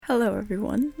Hello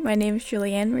everyone, my name is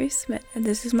Julianne Marie Smith and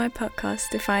this is my podcast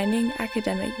Defining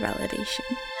Academic Validation.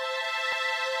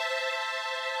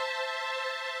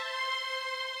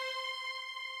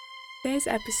 Today's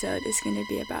episode is going to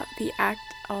be about the act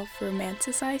of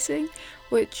romanticizing,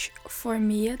 which for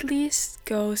me at least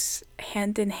goes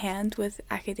hand in hand with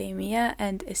academia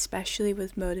and especially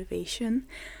with motivation.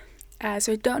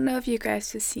 So I don't know if you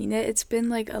guys have seen it, it's been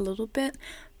like a little bit,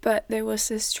 but there was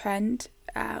this trend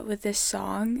with this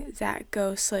song that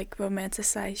goes like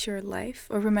romanticize your life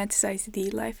or romanticize the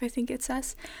life, I think it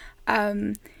says.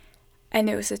 And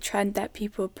it was a trend that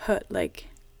people put like,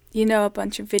 a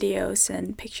bunch of videos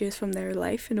and pictures from their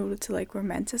life in order to like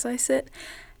romanticize it.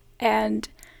 And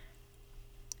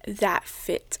that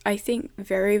fit, I think,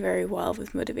 very, very well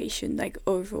with motivation. Like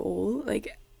overall,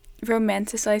 like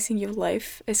romanticizing your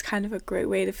life is kind of a great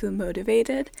way to feel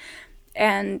motivated.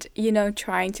 And,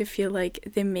 trying to feel like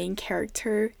the main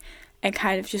character and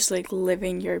kind of just like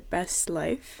living your best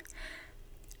life.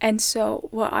 And so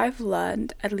what I've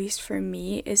learned, at least for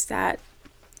me, is that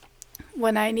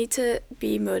when I need to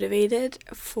be motivated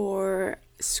for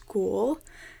school,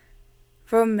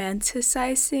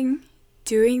 romanticizing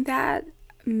doing that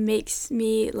makes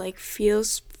me like feel,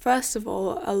 first of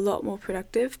all, a lot more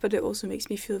productive, but it also makes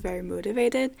me feel very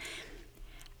motivated.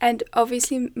 And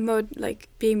obviously,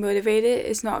 being motivated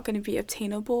is not going to be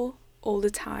obtainable all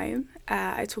the time.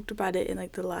 I talked about it in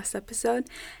like the last episode.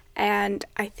 And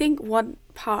I think one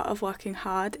part of working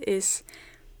hard is,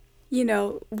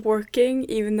 working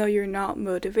even though you're not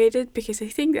motivated, because I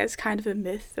think that's kind of a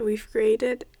myth that we've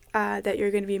created, that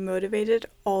you're going to be motivated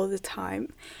all the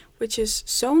time, which is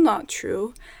so not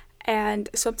true. And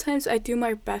sometimes I do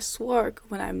my best work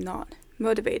when I'm not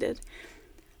motivated.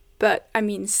 But I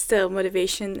mean, still,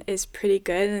 motivation is pretty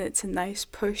good and it's a nice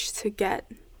push to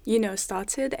get,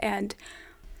 started. And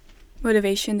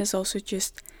motivation is also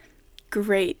just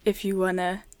great if you want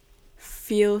to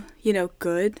feel,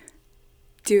 good,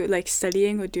 do like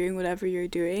studying or doing whatever you're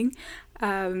doing.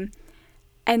 And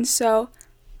so,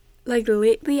 like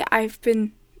lately, I've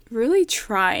been really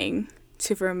trying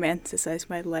to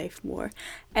romanticize my life more.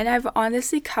 And I've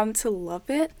honestly come to love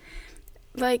it.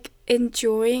 Like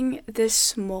enjoying this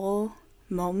small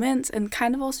moments and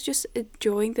kind of also just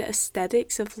enjoying the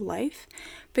aesthetics of life,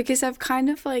 because I've kind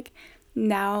of like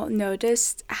now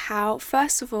noticed how,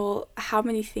 first of all, how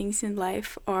many things in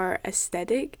life are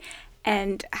aesthetic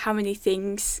and how many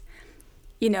things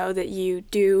that you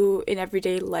do in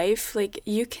everyday life, like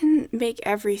you can make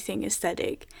everything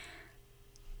aesthetic.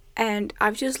 And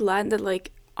I've just learned that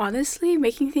like honestly,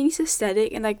 making things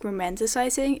aesthetic and like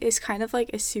romanticizing is kind of like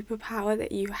a superpower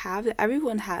that you have, that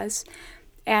everyone has,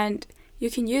 and you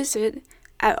can use it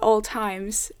at all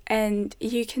times, and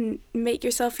you can make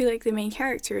yourself feel like the main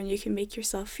character, and you can make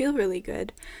yourself feel really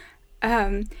good.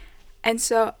 And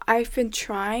so I've been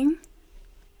trying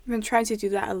to do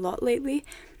that a lot lately,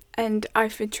 and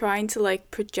I've been trying to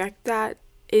like project that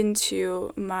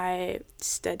into my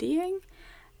studying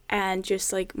and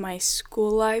just like my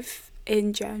school life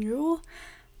in general.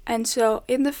 And so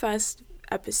in the first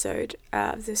episode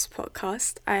of this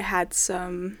podcast, I had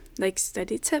some like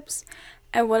study tips,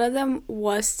 and one of them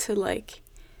was to like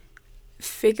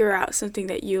figure out something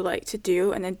that you like to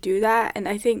do and then do that. And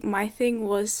I think my thing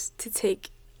was to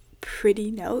take pretty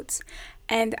notes,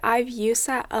 and I've used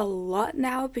that a lot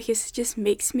now because it just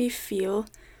makes me feel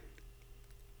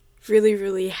really,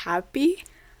 really happy,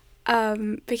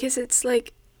 because it's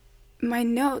like my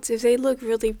notes, if they look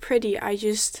really pretty, I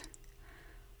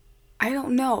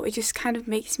don't know, it just kind of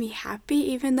makes me happy,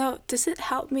 even though, does it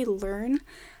help me learn?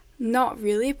 Not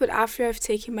really, but after I've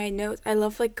taken my notes, I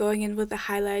love like going in with a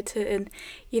highlighter and,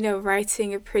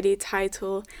 writing a pretty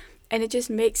title, and it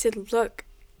just makes it look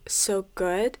so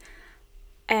good.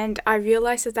 And I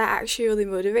realized that actually really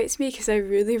motivates me, because I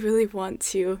really, really want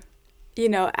to,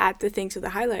 add the things with the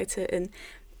highlighter and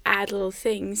add little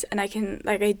things, and I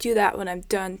do that when I'm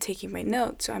done taking my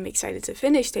notes, so I'm excited to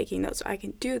finish taking notes so I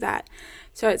can do that.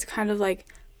 So it's kind of like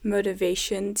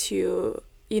motivation to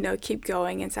keep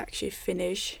going and to actually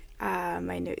finish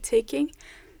my note taking.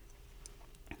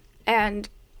 And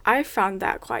I found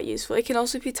that quite useful. It can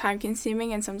also be time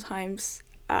consuming, and sometimes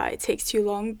it takes too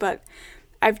long, but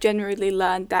I've generally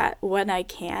learned that when I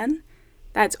can,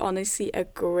 that's honestly a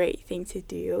great thing to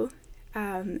do.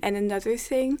 And another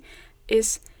thing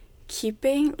is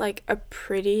keeping like a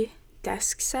pretty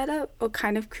desk setup, or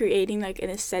kind of creating like an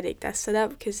aesthetic desk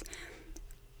setup, because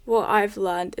what I've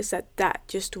learned is that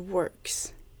just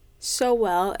works so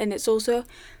well. And it's also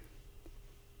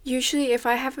usually, if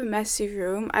I have a messy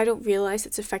room, I don't realize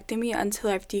it's affecting me until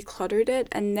I've decluttered it,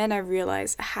 and then I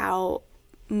realize how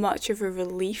much of a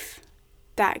relief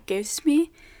that gives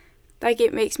me. Like,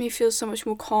 it makes me feel so much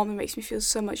more calm, it makes me feel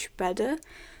so much better.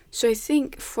 So I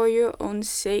think for your own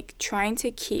sake, trying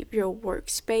to keep your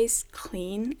workspace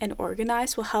clean and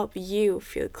organized will help you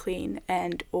feel clean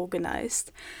and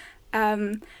organized.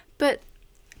 But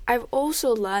I've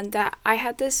also learned that I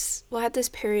had this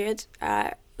period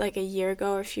like a year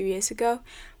ago or a few years ago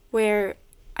where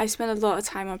I spent a lot of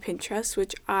time on Pinterest,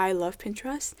 which I love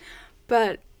Pinterest,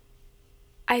 but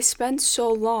I spent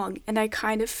so long and I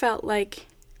kind of felt like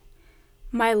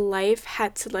my life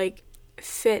had to like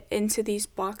fit into these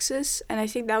boxes. And I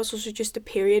think that was also just a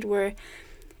period where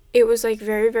it was like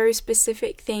very, very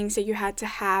specific things that you had to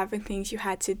have and things you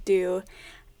had to do.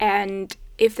 And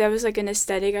if there was like an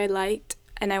aesthetic I liked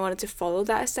and I wanted to follow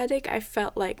that aesthetic, I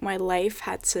felt like my life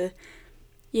had to,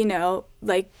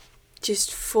 like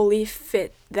just fully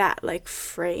fit that like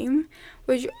frame,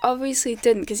 which obviously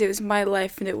didn't, because it was my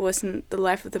life and it wasn't the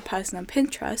life of the person on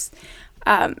Pinterest.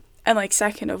 And like,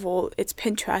 second of all, it's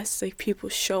Pinterest, like people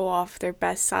show off their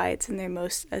best sides and their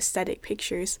most aesthetic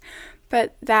pictures.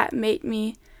 But that made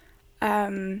me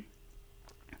kind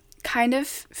of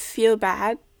feel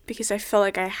bad because I felt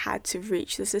like I had to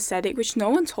reach this aesthetic, which no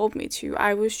one told me to.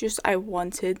 I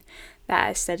wanted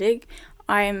that aesthetic.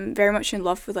 I'm very much in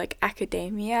love with like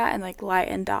academia and like light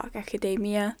and dark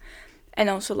academia,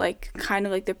 and also like kind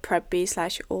of like the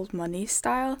preppy / old money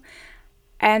style.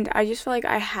 And I just felt like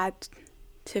I had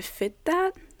to fit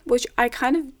that, which I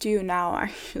kind of do now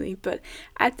actually, but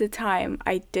at the time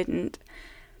I didn't.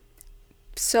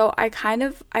 So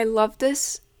I love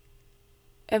this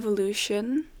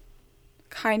evolution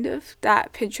kind of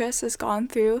that Pinterest has gone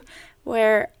through,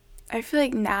 where I feel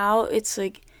like now it's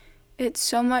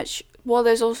so much, well,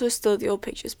 there's also still the old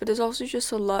pictures, but there's also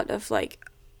just a lot of like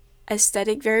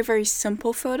aesthetic, very, very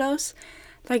simple photos.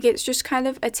 Like, it's just kind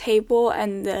of a table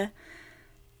and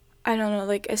I don't know,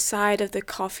 like a side of the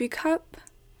coffee cup,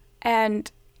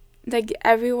 and like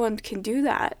everyone can do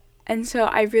that. And so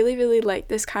I really, really like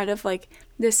this kind of like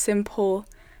this simple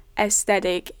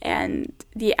aesthetic and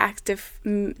the act of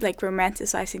like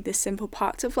romanticizing the simple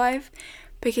parts of life,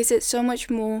 because it's so much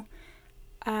more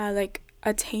like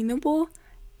attainable,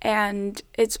 and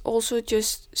it's also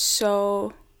just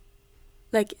so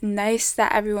like nice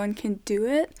that everyone can do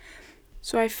it.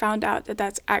 So I found out that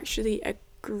that's actually a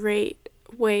great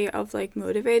way of like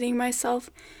motivating myself.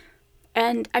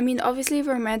 And I mean, obviously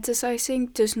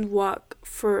romanticizing doesn't work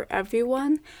for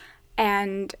everyone,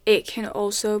 and it can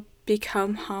also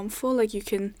become harmful. Like, you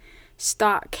can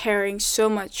start caring so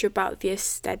much about the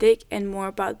aesthetic and more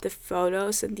about the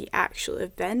photos and the actual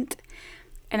event.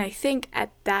 And I think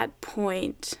at that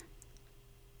point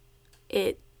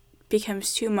it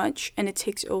becomes too much and it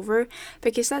takes over,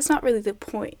 because that's not really the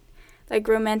point. Like,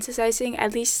 romanticizing,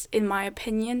 at least in my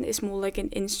opinion, is more like an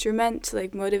instrument to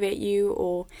like motivate you,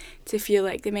 or to feel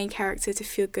like the main character, to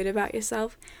feel good about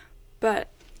yourself. But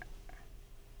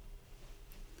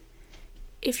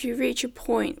if you reach a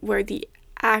point where the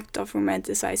act of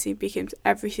romanticizing becomes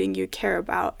everything you care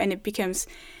about and it becomes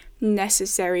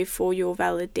necessary for your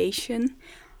validation,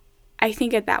 I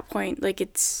think at that point, like,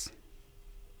 it's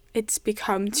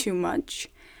become too much.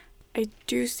 I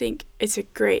do think it's a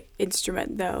great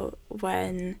instrument though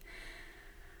when,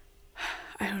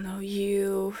 I don't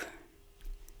know,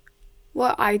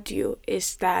 what I do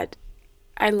is that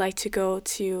I like to go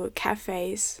to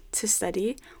cafes to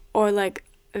study, or like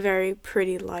very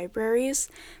pretty libraries.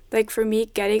 Like, for me,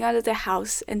 getting out of the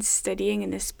house and studying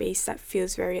in a space that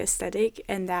feels very aesthetic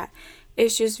and that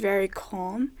is just very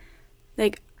calm,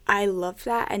 like, I love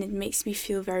that, and it makes me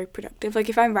feel very productive. Like,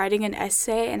 if I'm writing an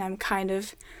essay and I'm kind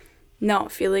of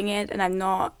not feeling it and I'm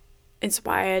not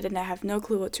inspired and I have no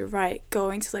clue what to write,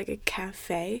 going to like a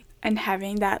cafe and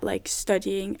having that like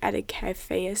studying at a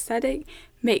cafe aesthetic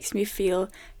makes me feel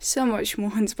so much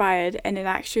more inspired, and it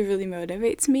actually really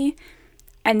motivates me.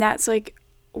 And that's like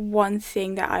one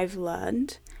thing that I've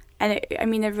learned. And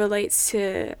it relates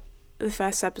to the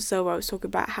first episode where I was talking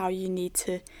about how you need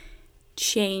to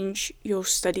change your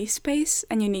study space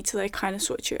and you need to like kind of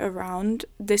switch it around.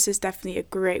 This is definitely a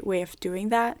great way of doing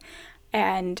that.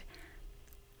 And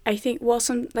I think, well,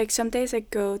 some days I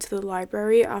go to the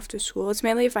library after school. It's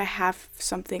mainly if I have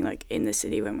something like in the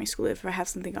city where my school is, if I have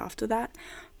something after that.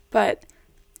 But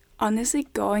honestly,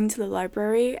 going to the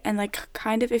library and like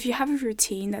kind of, if you have a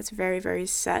routine that's very, very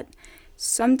set,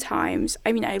 sometimes,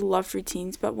 I mean, I love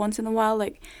routines, but once in a while,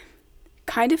 like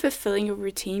kind of fulfilling your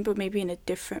routine but maybe in a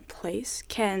different place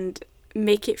can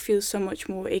make it feel so much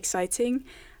more exciting.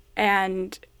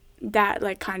 And that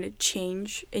like kind of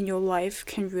change in your life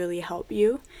can really help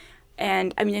you.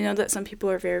 And I mean, I know that some people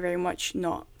are very, very much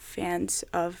not fans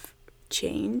of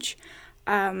change,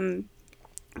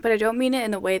 But I don't mean it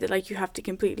in a way that like you have to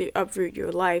completely uproot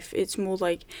your life. It's more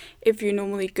like if you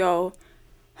normally go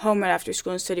home right after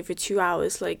school and study for 2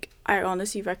 hours, like I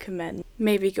honestly recommend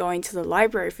maybe going to the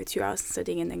library for 2 hours and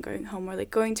studying and then going home, or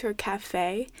like going to a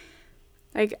cafe.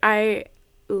 Like I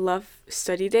love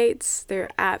study dates. They're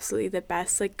absolutely the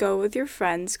best. Like go with your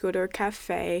friends, go to a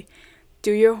cafe,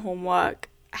 do your homework,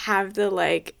 have the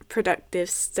like productive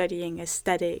studying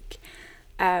aesthetic.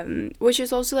 Which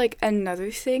is also like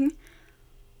another thing.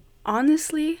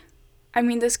 Honestly, I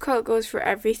mean this quote goes for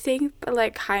everything, but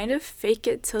like kind of fake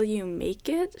it till you make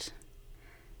it.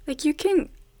 Like you can,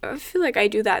 I feel like I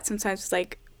do that sometimes with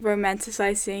like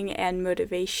romanticizing and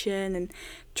motivation and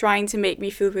trying to make me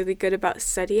feel really good about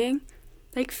studying.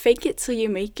 Like fake it till you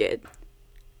make it.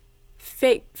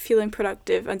 Fake feeling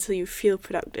productive until you feel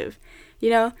productive.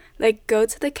 You know, like go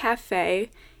to the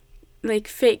cafe, like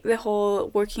fake the whole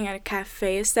working at a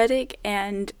cafe aesthetic,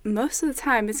 and most of the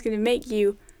time it's going to make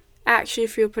you actually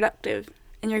feel productive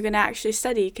and you're going to actually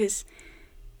study because,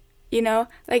 you know,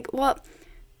 like, well,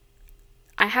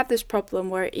 I have this problem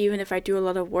where even if I do a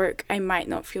lot of work, I might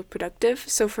not feel productive.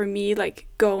 So for me, like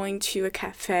going to a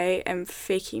cafe and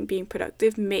faking being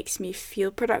productive makes me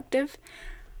feel productive.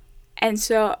 And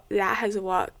so that has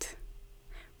worked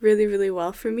really, really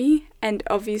well for me. And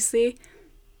obviously,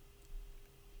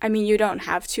 I mean, you don't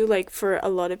have to. Like for a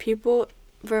lot of people,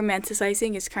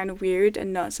 romanticizing is kind of weird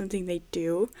and not something they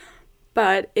do.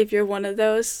 But if you're one of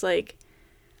those, like,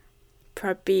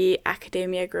 preppy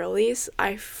academia girlies,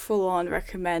 I full on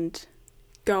recommend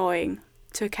going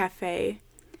to a cafe.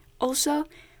 Also,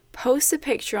 post a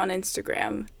picture on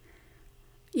Instagram.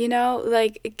 You know,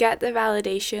 like get the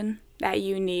validation that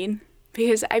you need.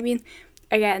 Because I mean,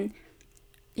 again,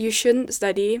 you shouldn't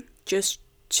study just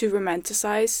to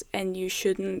romanticize, and you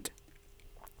shouldn't,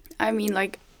 I mean,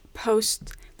 like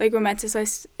post, like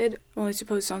romanticize it only to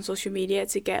post on social media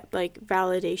to get like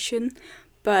validation.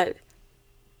 But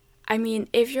I mean,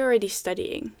 if you're already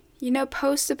studying, you know,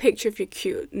 post a picture of your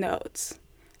cute notes.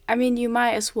 I mean, you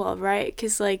might as well, right?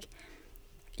 Because, like,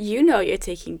 you know you're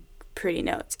taking pretty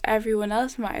notes. Everyone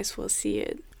else might as well see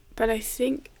it. But I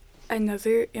think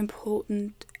another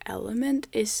important element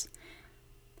is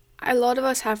a lot of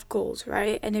us have goals,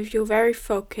 right? And if you're very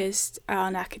focused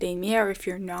on academia, or if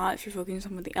you're not, if you're focusing on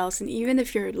something else, and even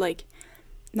if you're, like,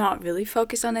 not really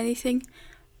focused on anything,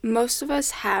 most of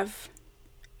us have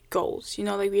goals, you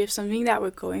know, like we have something that we're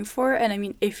going for. And I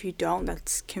mean, if you don't,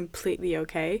 that's completely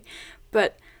okay.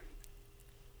 But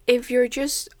if you're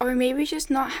just, or maybe just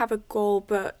not have a goal,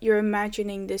 but you're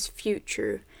imagining this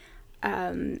future,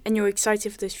 and you're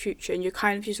excited for this future and you're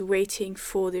kind of just waiting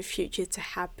for the future to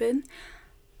happen,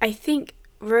 I think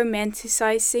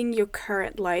romanticizing your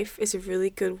current life is a really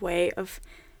good way of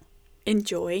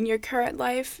enjoying your current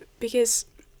life. Because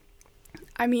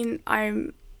I mean,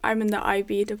 I'm in the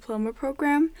IB diploma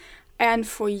program, and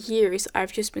for years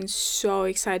I've just been so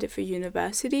excited for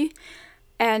university.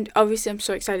 And obviously I'm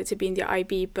so excited to be in the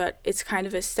IB, but it's kind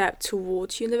of a step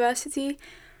towards university.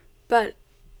 But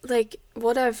like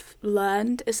what I've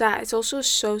learned is that it's also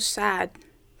so sad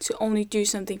to only do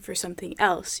something for something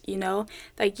else, you know?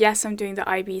 Like yes, I'm doing the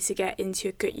IB to get into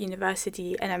a good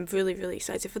university, and I'm really, really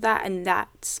excited for that, and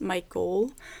that's my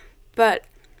goal. But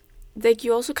like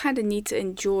you also kind of need to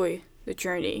enjoy the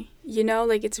journey, you know?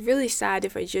 Like it's really sad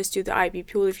if I just do the IB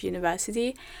pool of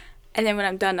university and then when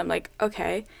I'm done I'm like,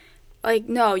 okay, like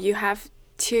no, you have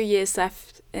 2 years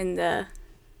left in the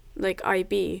like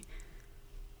IB.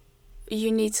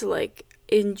 You need to like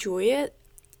enjoy it.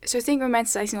 So I think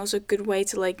romanticizing is also a good way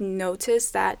to like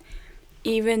notice that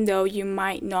even though you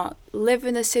might not live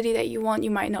in the city that you want,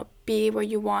 you might not be where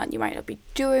you want, you might not be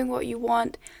doing what you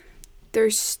want,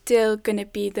 there's still going to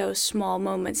be those small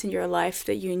moments in your life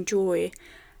that you enjoy.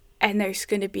 And there's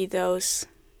going to be those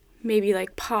maybe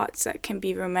like parts that can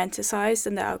be romanticized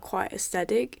and that are quite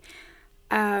aesthetic.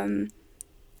 And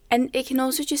it can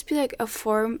also just be like a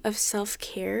form of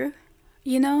self-care,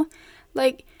 you know?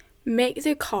 Like make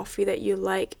the coffee that you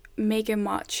like, make a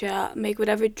matcha, make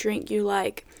whatever drink you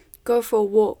like, go for a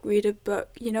walk, read a book,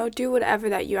 you know, do whatever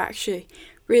that you actually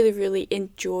really, really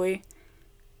enjoy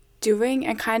doing,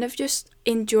 and kind of just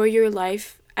enjoy your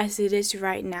life as it is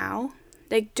right now.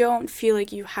 Like don't feel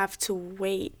like you have to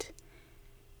wait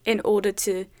in order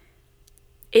to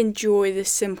enjoy the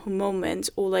simple moments,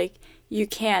 or like you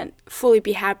can't fully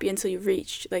be happy until you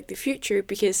reach like the future.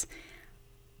 Because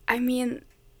I mean,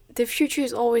 the future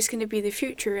is always going to be the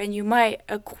future, and you might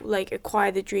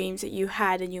acquire the dreams that you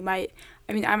had, and you might,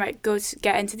 I mean, I might go to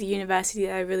get into the university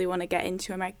that I really want to get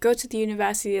into, I might go to the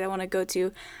university that I want to go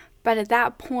to. But at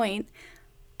that point,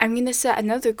 I'm going to set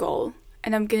another goal,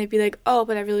 and I'm gonna be like, oh,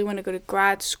 but I really want to go to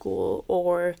grad school,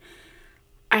 or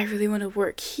I really want to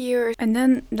work here, and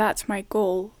then that's my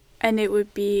goal. And it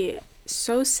would be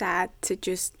so sad to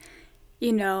just,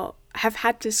 have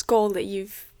had this goal that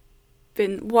you've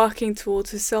been working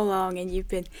towards for so long and you've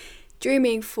been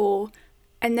dreaming for,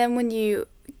 and then when you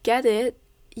get it,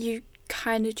 you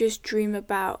kind of just dream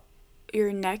about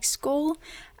your next goal.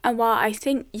 And while I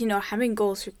think, having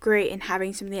goals are great and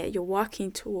having something that you're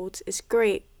working towards is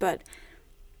great, but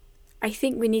I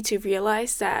think we need to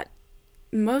realize that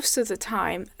most of the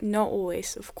time, not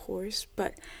always, of course,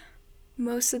 but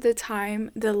most of the time,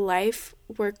 the life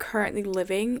we're currently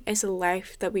living is a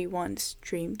life that we once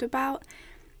dreamed about.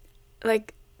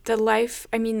 Like,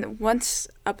 once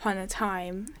upon a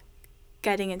time,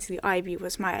 getting into the IB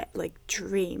was my,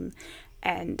 dream,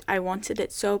 and I wanted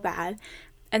it so bad.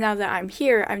 And now that I'm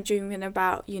here, I'm dreaming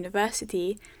about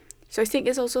university. So I think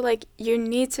it's also, you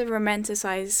need to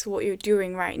romanticize what you're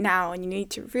doing right now, and you need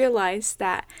to realize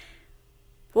that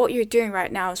what you're doing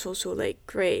right now is also,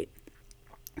 great.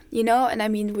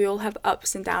 And we all have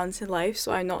ups and downs in life,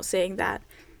 so I'm not saying that,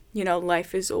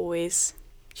 life is always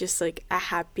just, a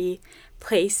happy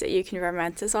place that you can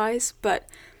romanticize, but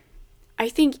I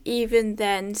think even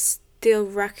then, still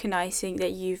recognizing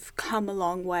that you've come a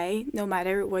long way, no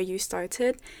matter where you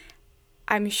started,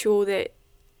 I'm sure that,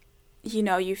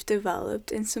 you've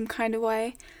developed in some kind of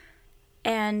way.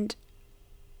 And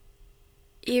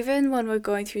even when we're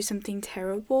going through something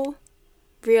terrible,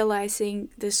 realizing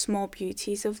the small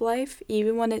beauties of life,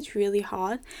 even when it's really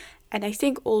hard. And I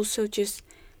think also just,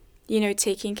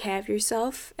 taking care of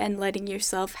yourself and letting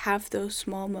yourself have those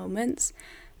small moments,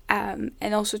 and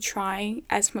also trying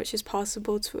as much as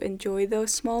possible to enjoy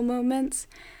those small moments.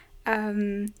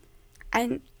 And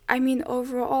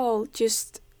overall,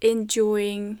 just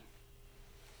enjoying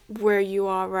where you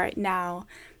are right now.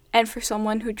 And for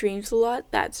someone who dreams a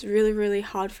lot, that's really, really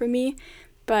hard for me.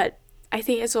 But I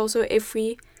think it's also, if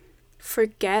we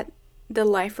forget the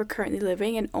life we're currently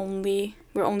living and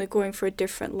we're only going for a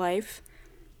different life,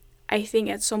 I think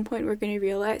at some point we're going to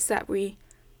realize that we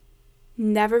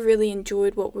never really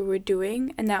enjoyed what we were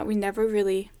doing, and that we never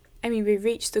really, we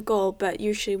reached the goal, but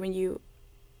usually when you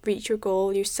reach your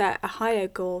goal, you set a higher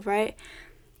goal, right?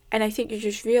 And I think you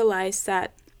just realize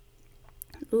that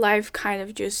life kind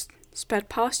of just sped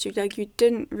past you, you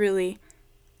didn't really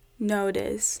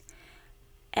notice,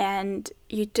 and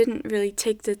you didn't really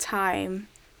take the time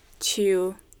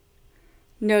to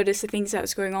notice the things that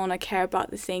was going on or care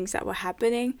about the things that were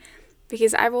happening.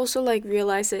 Because I've also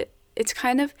realized that it's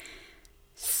kind of,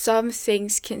 some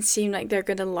things can seem like they're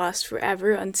gonna last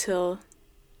forever until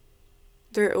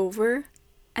they're over,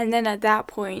 and then at that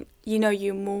point,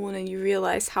 you mourn and you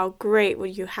realize how great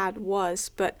what you had was,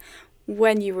 but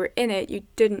when you were in it, you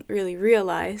didn't really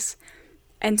realize.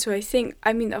 And so I think,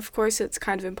 of course it's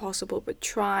kind of impossible, but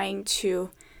trying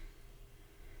to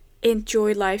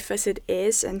enjoy life as it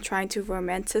is and trying to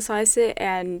romanticize it.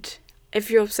 And if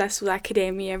you're obsessed with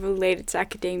academia, related to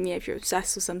academia, if you're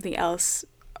obsessed with something else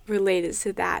related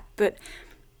to that, but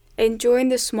enjoying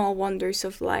the small wonders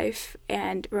of life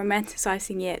and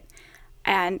romanticizing it,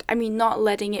 and not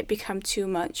letting it become too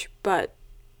much, but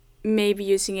maybe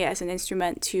using it as an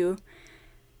instrument to,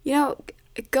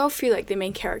 go feel like the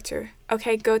main character.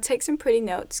 Okay, go take some pretty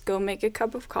notes, go make a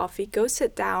cup of coffee, go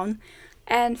sit down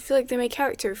and feel like the main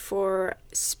character for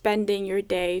spending your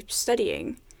day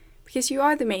studying, because you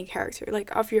are the main character,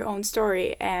 of your own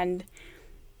story. And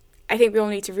I think we all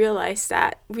need to realize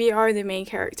that we are the main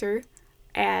character,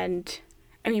 and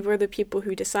we're the people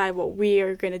who decide what we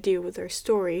are going to do with our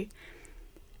story.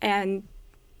 And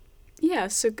yeah,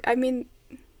 so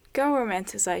go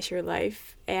romanticize your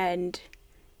life and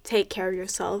take care of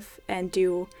yourself and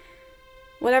do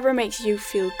whatever makes you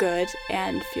feel good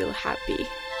and feel happy.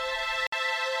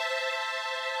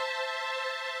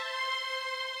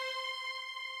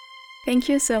 Thank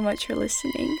you so much for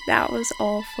listening. That was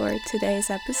all for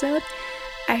today's episode.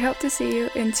 I hope to see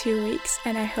you in 2 weeks,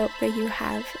 and I hope that you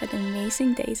have an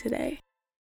amazing day today.